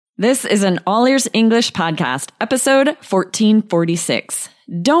This is an All Ears English podcast, episode 1446.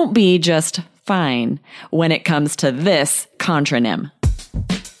 Don't be just fine when it comes to this contronym.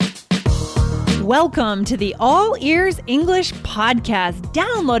 Welcome to the All Ears English podcast,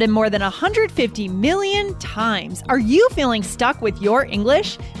 downloaded more than 150 million times. Are you feeling stuck with your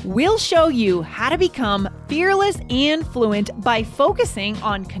English? We'll show you how to become fearless and fluent by focusing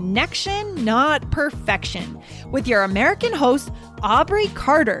on connection, not perfection. With your American host, Aubrey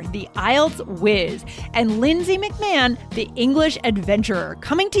Carter, the IELTS whiz, and Lindsay McMahon, the English adventurer,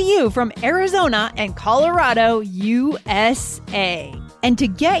 coming to you from Arizona and Colorado, USA. And to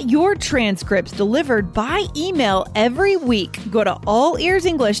get your transcripts delivered by email every week, go to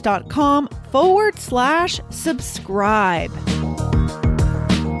allearsenglish.com/subscribe.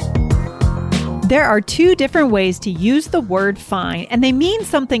 There are two different ways to use the word fine, and they mean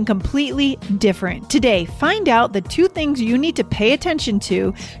something completely different. Today, find out the two things you need to pay attention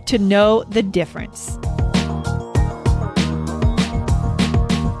to know the difference.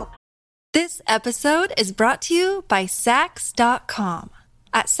 This episode is brought to you by Saks.com.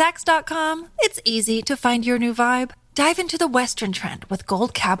 At Saks.com, it's easy to find your new vibe. Dive into the Western trend with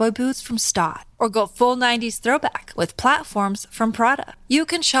gold cowboy boots from Staud, or go full 90s throwback with platforms from Prada. You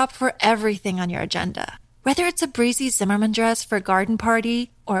can shop for everything on your agenda, whether it's a breezy Zimmermann dress for a garden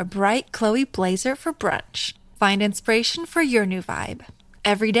party or a bright Chloe blazer for brunch. Find inspiration for your new vibe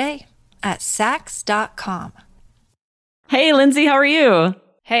every day at Saks.com. Hey, Lindsay, how are you?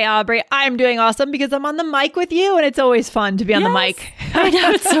 Hey, Aubrey, I'm doing awesome because I'm on the mic with you, and it's always fun to be on the mic. I know,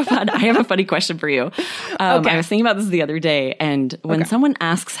 it's so fun. I have a funny question for you. I was thinking about this the other day, and when someone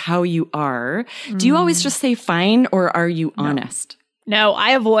asks how you are, do you always just say fine, or are you honest? No,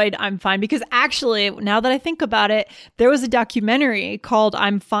 I avoid I'm fine because actually, now that I think about it, there was a documentary called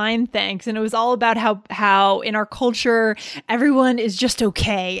I'm Fine, Thanks. And it was all about how in our culture, everyone is just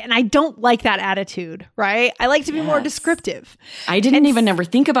okay. And I don't like that attitude, right? I like to be more descriptive. I didn't even ever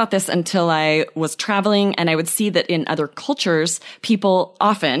think about this until I was traveling, and I would see that in other cultures, people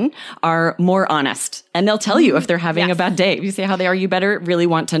often are more honest. And they'll tell you if they're having a bad day. If you say how they are, you better really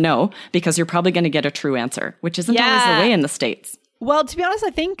want to know because you're probably going to get a true answer, which isn't always the way in the States. Well, to be honest,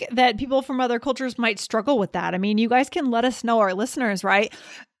 I think that people from other cultures might struggle with that. I mean, you guys can let us know, our listeners, right?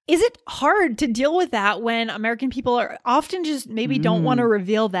 Is it hard to deal with that when American people are often just maybe don't want to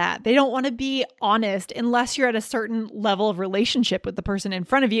reveal that? They don't want to be honest unless you're at a certain level of relationship with the person in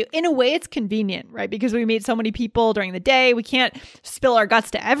front of you. In a way, it's convenient, right? Because we meet so many people during the day. We can't spill our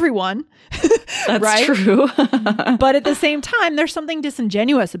guts to everyone. That's right? true. But at the same time, there's something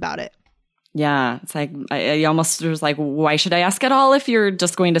disingenuous about it. Yeah, it's like, I almost was like, why should I ask at all if you're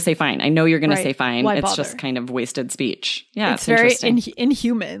just going to say fine? I know you're going to say fine. Why it's bother? Just kind of wasted speech. Yeah, it's very interesting.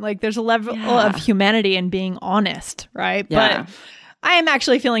 inhuman. Like there's a level of humanity in being honest, right? Yeah. But I am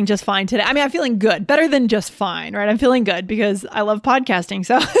actually feeling just fine today. I mean, I'm feeling good, better than just fine, right? I'm feeling good because I love podcasting,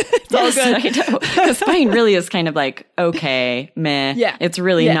 so it's all good. I know. Because fine really is kind of like, okay, meh. Yeah. It's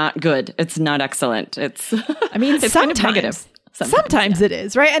really not good. It's not excellent. It's, I mean, it's sometimes. kind of negative. Sometimes it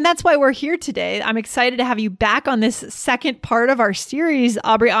is, right? And that's why we're here today. I'm excited to have you back on this second part of our series,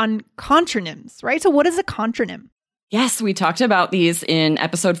 Aubrey, on contronyms, right? So what is a contronym? Yes, we talked about these in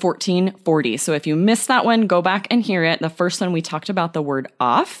episode 1440. So if you missed that one, go back and hear it. The first one, we talked about the word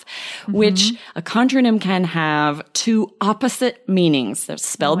off, which a contronym can have two opposite meanings. They're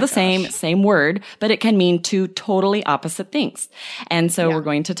spelled the same word, but it can mean two totally opposite things. And so we're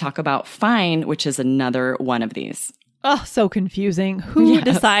going to talk about fine, which is another one of these. Oh, so confusing. Who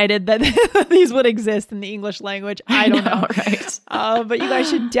decided that these would exist in the English language? I don't know. Right? But you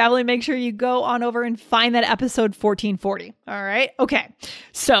guys should definitely make sure you go on over and find that episode 1440. All right. Okay.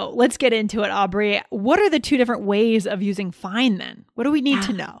 So let's get into it, Aubrey. What are the two different ways of using fine then? What do we need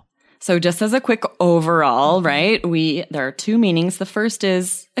to know? So just as a quick overall, right, there are two meanings. The first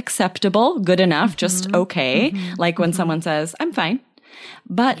is acceptable, good enough, just okay. Like when someone says, I'm fine.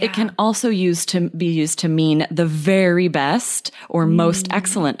 But it can also be used to mean the very best or most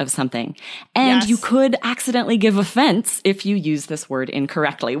excellent of something. And you could accidentally give offense if you use this word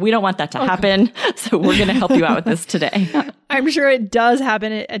incorrectly. We don't want that to happen. So we're going to help you out with this today. I'm sure it does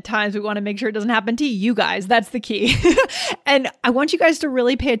happen at times. We want to make sure it doesn't happen to you guys. That's the key. And I want you guys to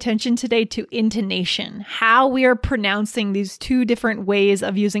really pay attention today to intonation, how we are pronouncing these two different ways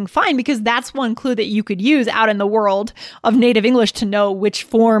of using fine, because that's one clue that you could use out in the world of native English to know know which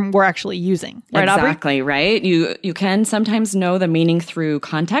form we're actually using. Right, exactly, Aubrey? right? You can sometimes know the meaning through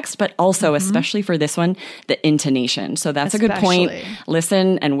context, but also, especially for this one, the intonation. So that's a good point.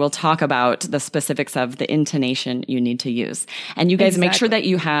 Listen, and we'll talk about the specifics of the intonation you need to use. And you guys make sure that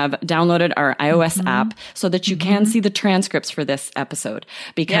you have downloaded our iOS app so that you can see the transcripts for this episode,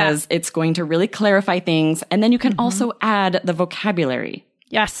 because it's going to really clarify things. And then you can also add the vocabulary.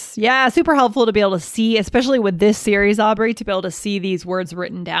 Yes. Yeah. Super helpful to be able to see, especially with this series, Aubrey, to be able to see these words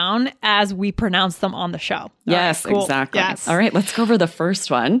written down as we pronounce them on the show. Yes, cool. Exactly. Yes. All right. Let's go over the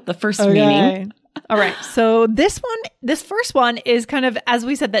first one, the first meaning. All right. So this first one is kind of, as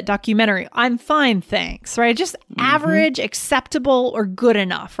we said, that documentary. I'm fine, thanks. Right? Just average, acceptable, or good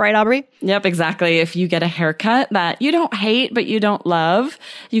enough. Right, Aubrey? Yep, exactly. If you get a haircut that you don't hate, but you don't love,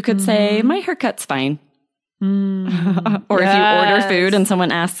 you could say, my haircut's fine. Or if you order food and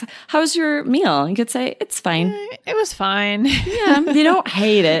someone asks, how's your meal? You could say, it's fine. It was fine. Yeah, you don't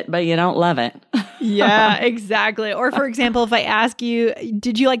hate it, but you don't love it. Yeah, exactly. Or for example, if I ask you,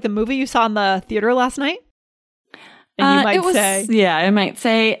 did you like the movie you saw in the theater last night? And you might say... Yeah, I might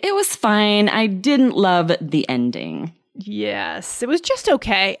say, it was fine. I didn't love the ending. Yes, it was just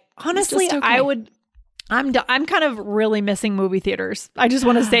okay. Honestly, I'm kind of really missing movie theaters. I just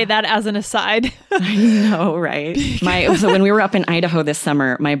want to say that as an aside. I know, right? So when we were up in Idaho this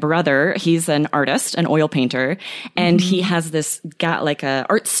summer, my brother, he's an artist, an oil painter, and he has got like a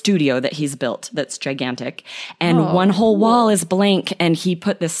art studio that he's built that's gigantic. And one whole wall is blank, and he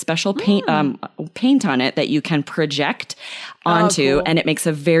put this special paint on it that you can project onto, and it makes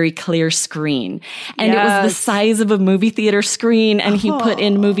a very clear screen. And it was the size of a movie theater screen, and he put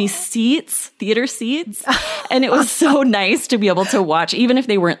in theater seats. And it was so nice to be able to watch, even if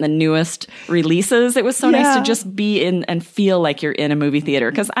they weren't the newest releases. It was so nice to just be in and feel like you're in a movie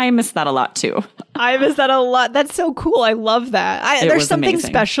theater, because I miss that a lot too. I miss that a lot. That's so cool. I love that. There's something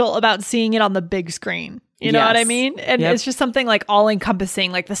special about seeing it on the big screen. You know what I mean? And it's just something like all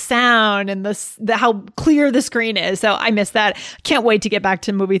encompassing, like the sound and the how clear the screen is. So I miss that. Can't wait to get back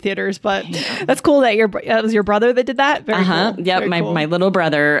to movie theaters. But that's cool that it was your brother that did that. Very cool. Yep. My little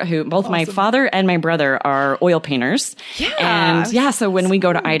brother, who both my father and my brother are oil painters. Yeah. And so when we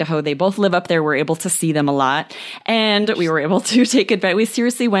go to Idaho, they both live up there. We're able to see them a lot. And we were able to take it back. We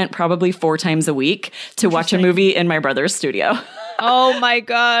seriously went probably 4 times a week to watch a movie in my brother's studio. Oh my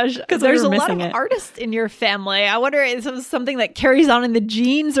gosh. Because there's a lot of artists in your family. I wonder if it was something that carries on in the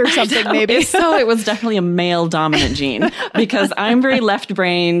genes or something, maybe. It was definitely a male dominant gene, because I'm very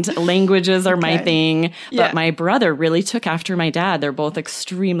left-brained. Languages are my thing. But my brother really took after my dad. They're both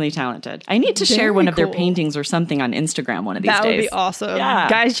extremely talented. I need to share one of their paintings or something on Instagram one of these days. That would be awesome. Yeah.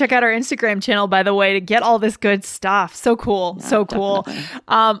 Guys, check out our Instagram channel, by the way, to get all this good stuff. So cool. Yeah, so cool.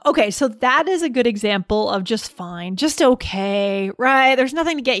 Okay, so that is a good example of just fine, just okay. Right. There's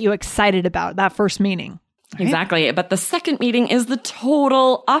nothing to get you excited about that first meaning. Right? Exactly. But the second meaning is the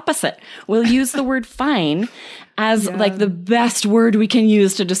total opposite. We'll use the word fine as like the best word we can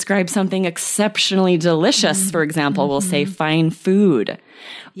use to describe something exceptionally delicious. For example, we'll say fine food.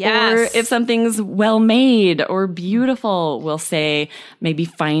 Yes. Or if something's well made or beautiful, we'll say maybe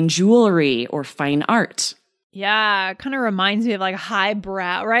fine jewelry or fine art. Yeah, it kind of reminds me of like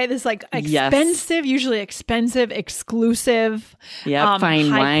highbrow, right? This like expensive, usually expensive, exclusive. Yeah, fine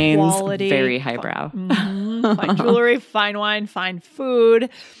wines, quality, very highbrow. Fine jewelry, fine wine, fine food.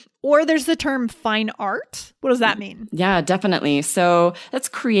 Or there's the term fine art. What does that mean? Yeah, definitely. So that's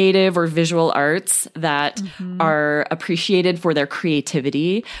creative or visual arts that are appreciated for their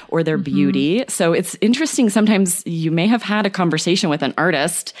creativity or their beauty. So it's interesting. Sometimes you may have had a conversation with an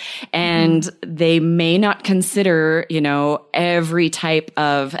artist and they may not consider, every type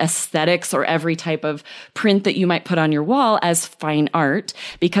of aesthetics or every type of print that you might put on your wall as fine art,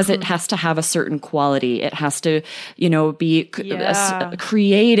 because it has to have a certain quality. It has to, be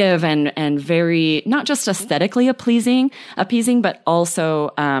creative and very, not just aesthetically appeasing, but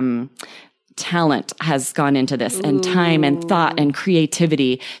also talent has gone into this, and time and thought and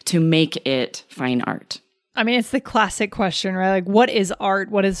creativity to make it fine art. I mean, it's the classic question, right? Like, what is art?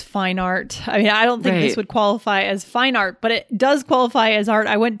 What is fine art? I mean, I don't think this would qualify as fine art, but it does qualify as art.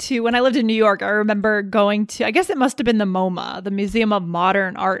 When I lived in New York, I remember going to, I guess it must have been the MoMA, the Museum of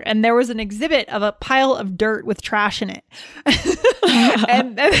Modern Art, and there was an exhibit of a pile of dirt with trash in it.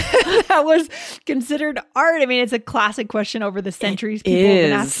 and that was considered art. I mean, it's a classic question over the centuries. People have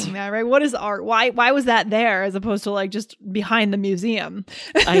been asking that, right? What is art? Why was that there as opposed to like just behind the museum?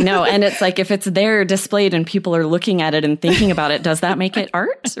 I know. And it's like, if it's there displayed and people are looking at it and thinking about it, does that make it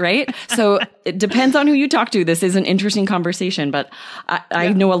art, right? So it depends on who you talk to. This is an interesting conversation, but I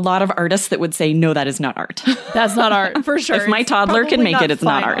know a lot of artists that would say, no, that is not art. That's not art, for sure. If my toddler can make it, it's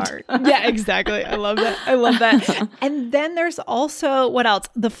not art. Yeah, exactly. I love that. I love that. And then there's also, what else?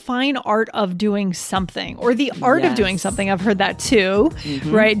 The fine art of doing something, or the art of doing something. I've heard that too,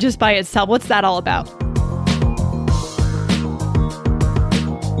 right? Just by itself. What's that all about?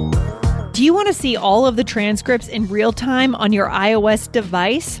 Do you want to see all of the transcripts in real time on your iOS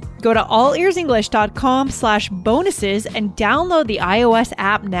device? Go to allearsenglish.com/bonuses and download the iOS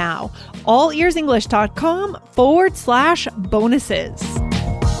app now. allearsenglish.com/bonuses.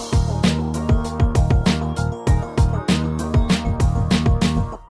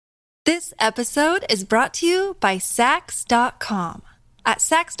 This episode is brought to you by Sax.com. At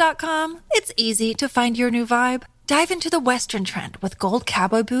Sax.com, it's easy to find your new vibe. Dive into the Western trend with gold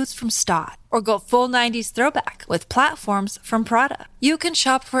cowboy boots from Stott, or go full 90s throwback with platforms from Prada. You can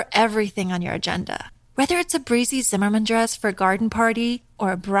shop for everything on your agenda, whether it's a breezy Zimmermann dress for a garden party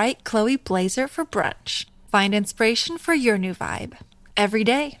or a bright Chloe blazer for brunch. Find inspiration for your new vibe every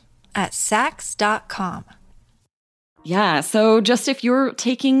day at Sax.com. Yeah. So just if you're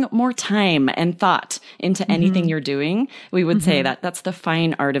taking more time and thought into anything you're doing, we would say that that's the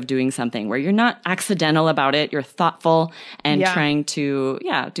fine art of doing something where you're not accidental about it. You're thoughtful and trying to,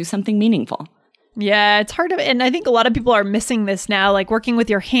 do something meaningful. Yeah, it's hard to, and I think a lot of people are missing this now, like working with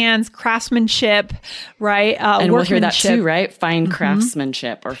your hands, craftsmanship, right? And we'll hear that too, right? Fine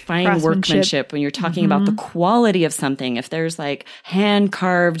craftsmanship or fine workmanship when you're talking about the quality of something. If there's like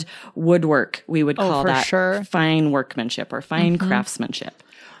hand-carved woodwork, we would call that fine workmanship or fine craftsmanship.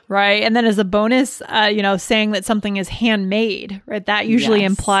 Right. And then as a bonus, saying that something is handmade, right? That usually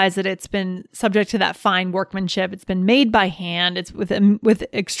implies that it's been subject to that fine workmanship. It's been made by hand. It's with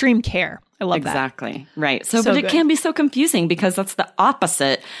extreme care. I love that. Exactly. Right. So but it can be so confusing because that's the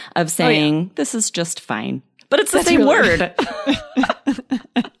opposite of saying this is just fine. But it's the same word.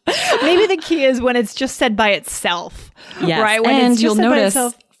 Maybe the key is when it's just said by itself. Yes. Right. When and it's just you'll said notice by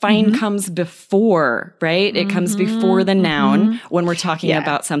itself. Fine comes before, right? It comes before the noun when we're talking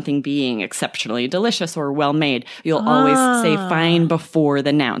about something being exceptionally delicious or well made. You'll always say fine before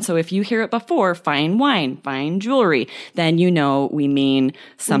the noun. So if you hear it before fine wine, fine jewelry, then you know we mean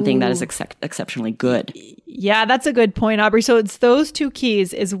something that is exceptionally good. Yeah, that's a good point, Aubrey. So it's those two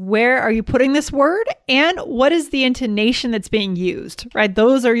keys is where are you putting this word and what is the intonation that's being used, right?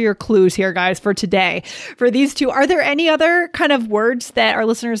 Those are your clues here, guys, for today. For these two, are there any other kind of words that our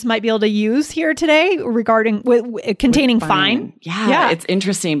listeners might be able to use here today regarding containing fine? Yeah, it's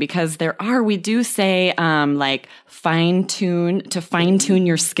interesting because we do say like fine tune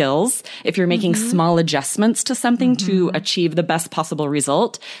your skills. If you're making small adjustments to something to achieve the best possible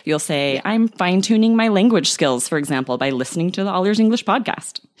result, you'll say, I'm fine tuning my language skills, for example, by listening to the All Ears English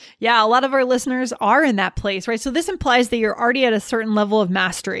podcast. Yeah, a lot of our listeners are in that place, right? So this implies that you're already at a certain level of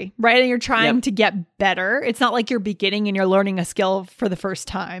mastery, right? And you're trying to get better. It's not like you're beginning and you're learning a skill for the first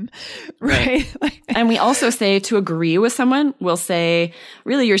time, right? And we also say to agree with someone, we'll say,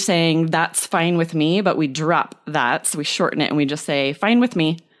 really, you're saying that's fine with me, but we drop that. So we shorten it and we just say, fine with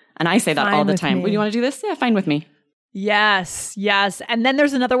me. And I say that all the time. Would you want to do this? Yeah, fine with me. Yes. And then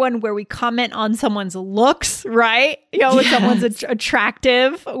there's another one where we comment on someone's looks, right? If someone's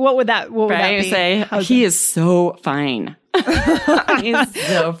attractive, what would that be? Say, he is so fine. He's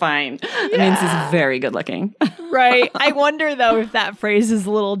so fine. It means he's very good looking. Right. I wonder, though, if that phrase is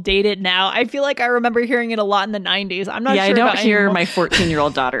a little dated now. I feel like I remember hearing it a lot in the 90s. I'm not sure. I don't hear my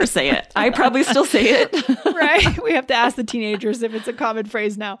 14-year-old daughter say it. I probably still say it. Right. We have to ask the teenagers if it's a common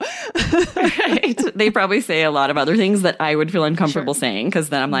phrase now. Right. They probably say a lot of other things that I would feel uncomfortable saying because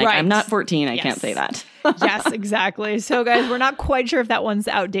then I'm like, I'm not 14. I can't say that. Yes, exactly. So, guys, we're not quite sure if that one's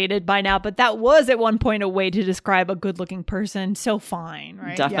outdated by now, but that was at one point a way to describe a good-looking person. So fine,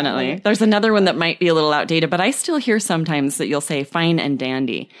 right? Definitely. Yeah, there's another one that might be a little outdated, but I still hear sometimes that you'll say fine and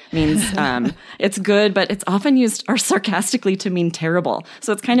dandy. Means it's good, but it's often used sarcastically to mean terrible.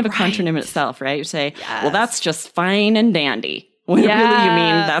 So it's kind of a contronym in itself, right? You say, well, that's just fine and dandy. When really you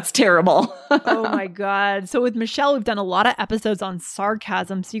mean that's terrible. Oh my God. So with Michelle, we've done a lot of episodes on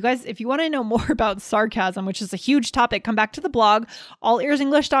sarcasm. So you guys, if you want to know more about sarcasm, which is a huge topic, come back to the blog,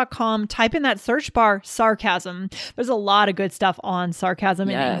 allearsenglish.com, type in that search bar, sarcasm. There's a lot of good stuff on sarcasm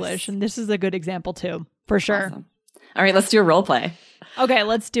in English. And this is a good example too, for sure. Awesome. All right, let's do a role play. Okay,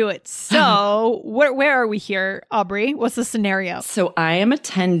 let's do it. So where are we here, Aubrey? What's the scenario? So I am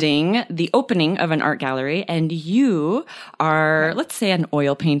attending the opening of an art gallery and you are, let's say, an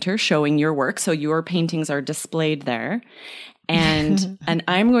oil painter showing your work. So your paintings are displayed there. And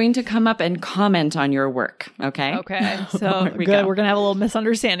I'm going to come up and comment on your work. Okay. Okay. So good. We're going to have a little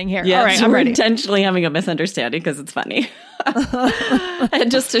misunderstanding here. Yeah, all right. so I'm we're ready. intentionally having a misunderstanding because it's funny. And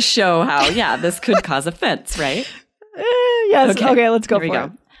just to show how, this could cause offense, right? Yes. Okay. Let's go for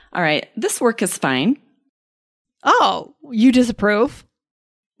it. All right. This work is fine. Oh, you disapprove?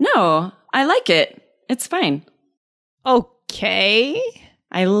 No, I like it. It's fine. Okay.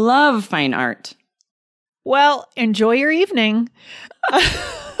 I love fine art. Well, enjoy your evening.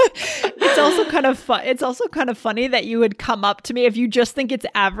 It's also kind of fun. It's also kind of funny that you would come up to me if you just think it's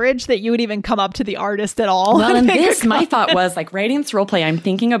average, that you would even come up to the artist at all. Well, and my thought was like writing this role play, I'm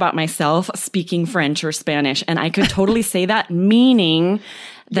thinking about myself speaking French or Spanish, and I could totally say that, meaning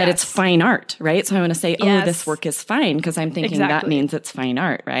that it's fine art, right? So I want to say, oh, this work is fine, because I'm thinking that means it's fine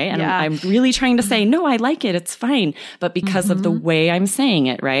art, right? And I'm really trying to say, no, I like it, it's fine. But because of the way I'm saying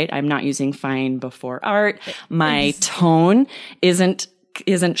it, right? I'm not using fine before art. My tone isn't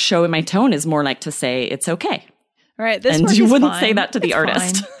showing. My tone is more like to say it's okay. Right. This and work you is wouldn't fine. say that to the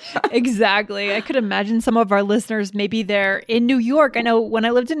artist. Exactly. I could imagine some of our listeners, maybe they're in New York. I know when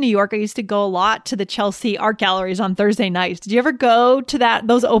I lived in New York, I used to go a lot to the Chelsea art galleries on Thursday nights. Did you ever go to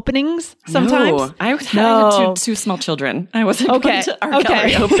those openings sometimes? No, I had two small children. I wasn't going to art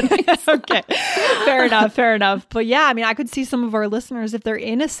gallery openings. Okay. Fair enough. But yeah, I mean, I could see some of our listeners, if they're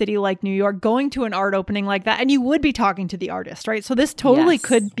in a city like New York, going to an art opening like that, and you would be talking to the artist, right? So this totally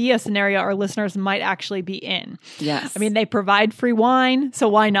could be a scenario our listeners might actually be in. Yes. I mean, they provide free wine, so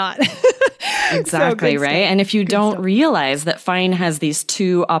why not? Exactly, right? And if you don't realize that fine has these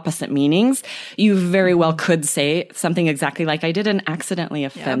two opposite meanings, you very well could say something exactly like I did and accidentally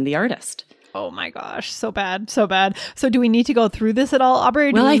offend the artist. Oh my gosh, so bad, so bad. So do we need to go through this at all,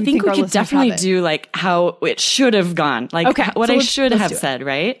 Aubrey? Well, I think we could definitely do like how it should have gone, like what I should have said,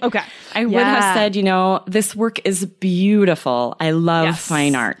 right? Okay. I would have said, this work is beautiful. I love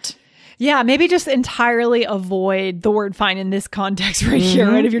fine art. Yeah, maybe just entirely avoid the word fine in this context right here,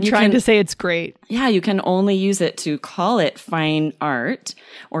 right? If you're trying to say it's great. Yeah, you can only use it to call it fine art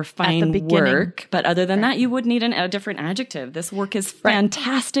or fine work. But other than that, you would need a different adjective. This work is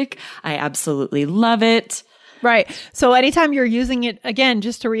fantastic. I absolutely love it. Right. So anytime you're using it, again,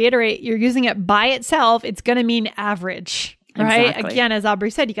 just to reiterate, you're using it by itself, it's going to mean average. Right. Exactly. Again, as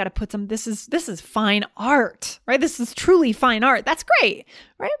Aubrey said, you got to put this is fine art, right? This is truly fine art. That's great.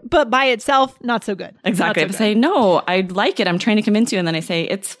 Right. But by itself, not so good. Exactly. If I say, no, I like it, I'm trying to convince you. And then I say,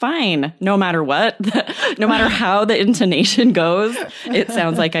 it's fine. No matter what, no matter how the intonation goes, it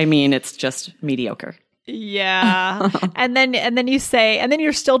sounds like it's just mediocre. Yeah. and then you say, and then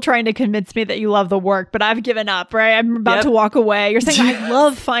you're still trying to convince me that you love the work, but I've given up, right? I'm about to walk away. You're saying, I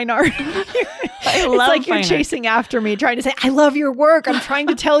love fine art. I love it's like you're chasing after me, trying to say, I love your work. I'm trying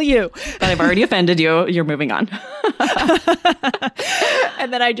to tell you. But I've already offended you. You're moving on.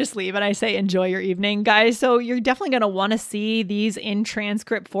 And then I just leave and I say, enjoy your evening, guys. So you're definitely going to want to see these in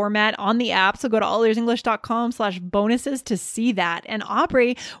transcript format on the app. So go to allearsenglish.com/bonuses to see that. And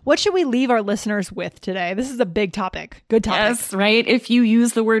Aubrey, what should we leave our listeners with today? This is a big topic. Good topic. Yes, right. If you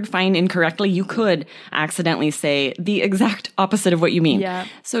use the word fine incorrectly, you could accidentally say the exact opposite of what you mean. Yeah.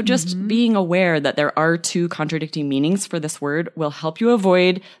 So just being aware that there are two contradicting meanings for this word will help you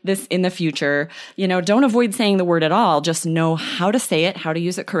avoid this in the future. Don't avoid saying the word at all. Just know how to say it, how to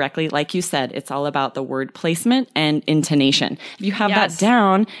use it correctly. Like you said, it's all about the word placement and intonation. If you have that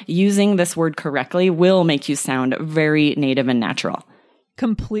down, using this word correctly will make you sound very native and natural.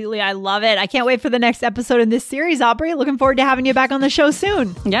 Completely. I love it. I can't wait for the next episode in this series, Aubrey. Looking forward to having you back on the show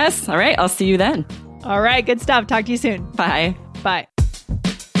soon. Yes. All right. I'll see you then. All right. Good stuff. Talk to you soon. Bye. Bye.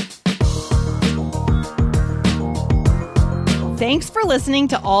 Thanks for listening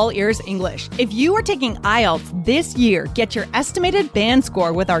to All Ears English. If you are taking IELTS this year, get your estimated band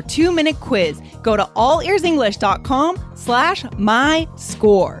score with our 2-minute quiz. Go to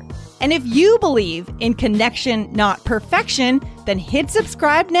allearsenglish.com/myscore. And if you believe in connection, not perfection, then hit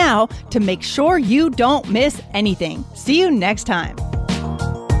subscribe now to make sure you don't miss anything. See you next time.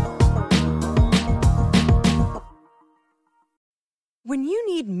 When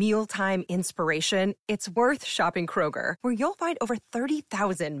you need mealtime inspiration, it's worth shopping Kroger, where you'll find over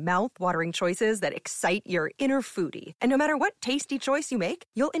 30,000 mouth-watering choices that excite your inner foodie. And no matter what tasty choice you make,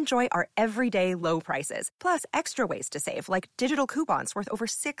 you'll enjoy our everyday low prices, plus extra ways to save, like digital coupons worth over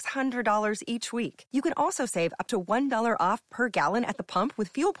 $600 each week. You can also save up to $1 off per gallon at the pump with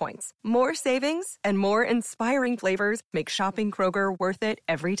fuel points. More savings and more inspiring flavors make shopping Kroger worth it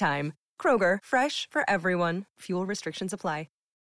every time. Kroger, fresh for everyone. Fuel restrictions apply.